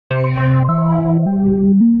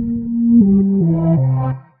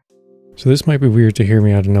So this might be weird to hear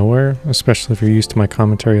me out of nowhere, especially if you're used to my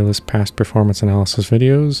commentary list past performance analysis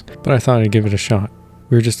videos, but I thought I'd give it a shot.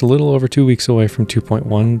 We're just a little over 2 weeks away from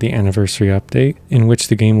 2.1, the anniversary update, in which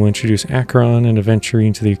the game will introduce Acheron and Aventurine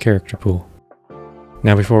into the character pool.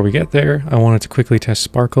 Now before we get there, I wanted to quickly test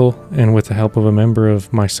Sparkle, and with the help of a member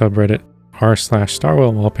of my subreddit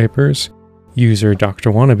r/Starwell Wallpapers, user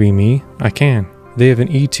Dr. Wannabe Me, I can. They have an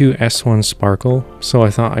E2 S1 Sparkle, so I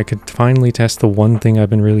thought I could finally test the one thing I've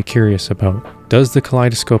been really curious about. Does the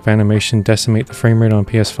kaleidoscope animation decimate the frame rate on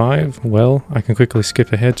PS5? Well, I can quickly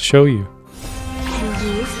skip ahead to show you. Can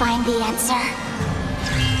you find the answer?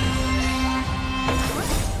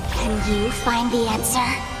 Can you find the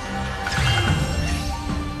answer?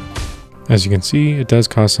 As you can see, it does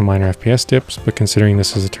cause some minor FPS dips, but considering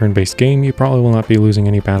this is a turn-based game, you probably will not be losing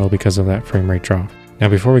any battle because of that frame rate drop. Now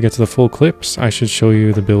before we get to the full clips, I should show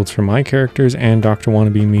you the builds for my characters and Dr.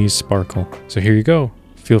 Wannabe Me's Sparkle. So here you go.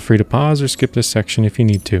 Feel free to pause or skip this section if you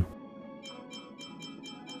need to.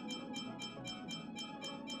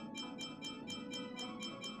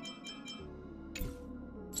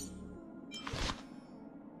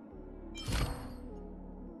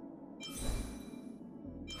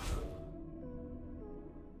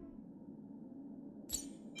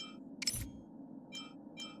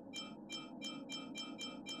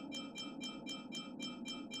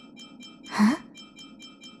 Huh?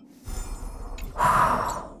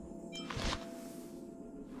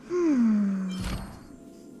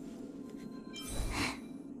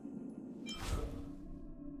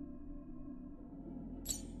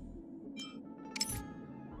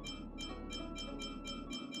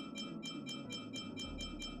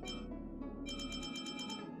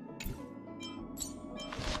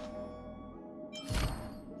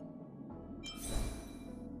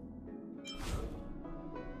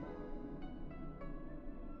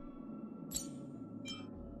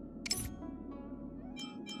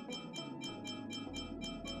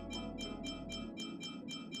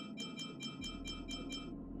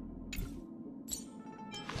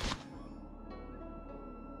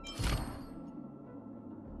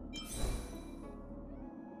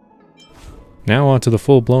 Now on to the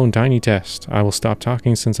full-blown tiny test. I will stop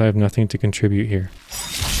talking since I have nothing to contribute here.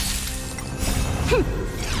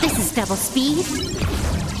 This is double speed.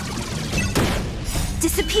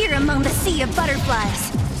 Disappear among the sea of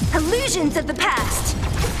butterflies. Illusions of the past.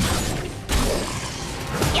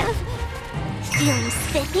 Feeling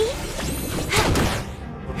spiffy?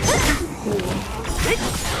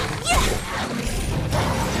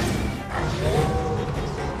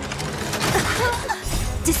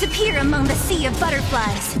 Disappear among the sea of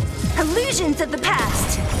butterflies. Illusions of the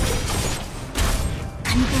past.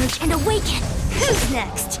 Converge and awaken. Who's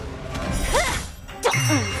next?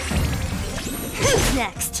 Who's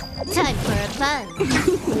next? Time for a fun.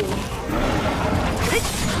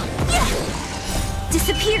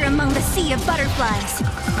 Disappear among the sea of butterflies.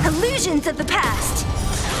 Illusions of the past.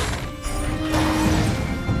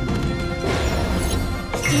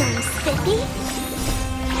 Feeling spiffy?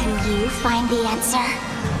 Can you find the answer?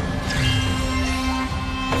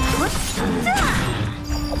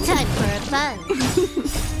 Time for a fun.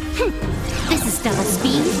 This is double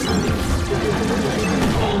speed.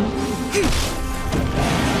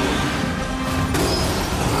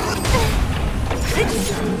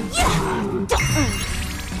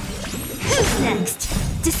 Who's next?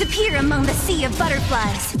 Disappear among the sea of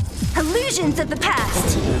butterflies. Illusions of the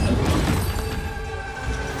past.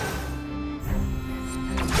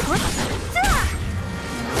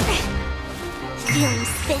 Feeling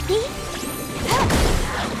spiffy?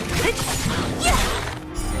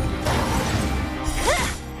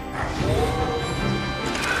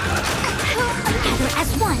 Together as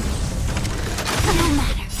one. No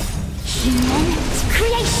matter. Human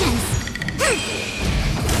creations.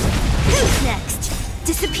 Who's next?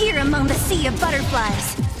 Disappear among the sea of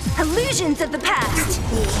butterflies. Illusions of the past.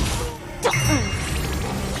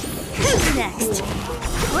 Who's next?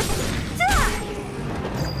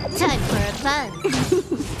 Time for a fun.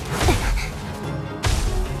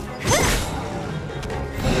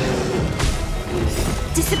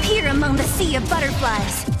 Disappear among the sea of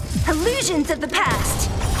butterflies. Illusions of the past.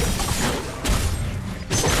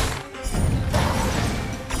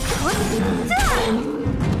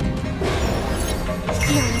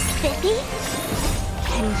 Feeling spiffy?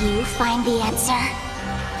 Can you find the answer?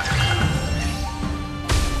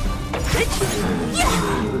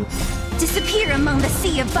 Disappear among the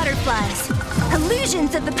sea of butterflies.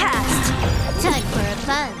 Illusions of the past. Time for a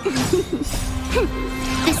fun.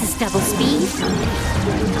 This is double speed.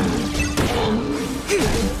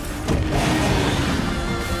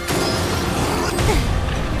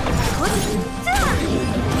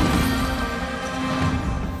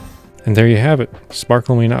 And there you have it.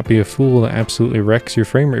 Sparkle may not be a fool that absolutely wrecks your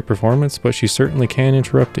frame rate performance, but she certainly can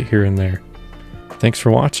interrupt it here and there. Thanks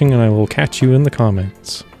for watching, and I will catch you in the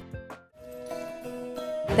comments.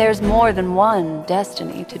 There's more than one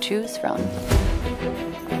destiny to choose from.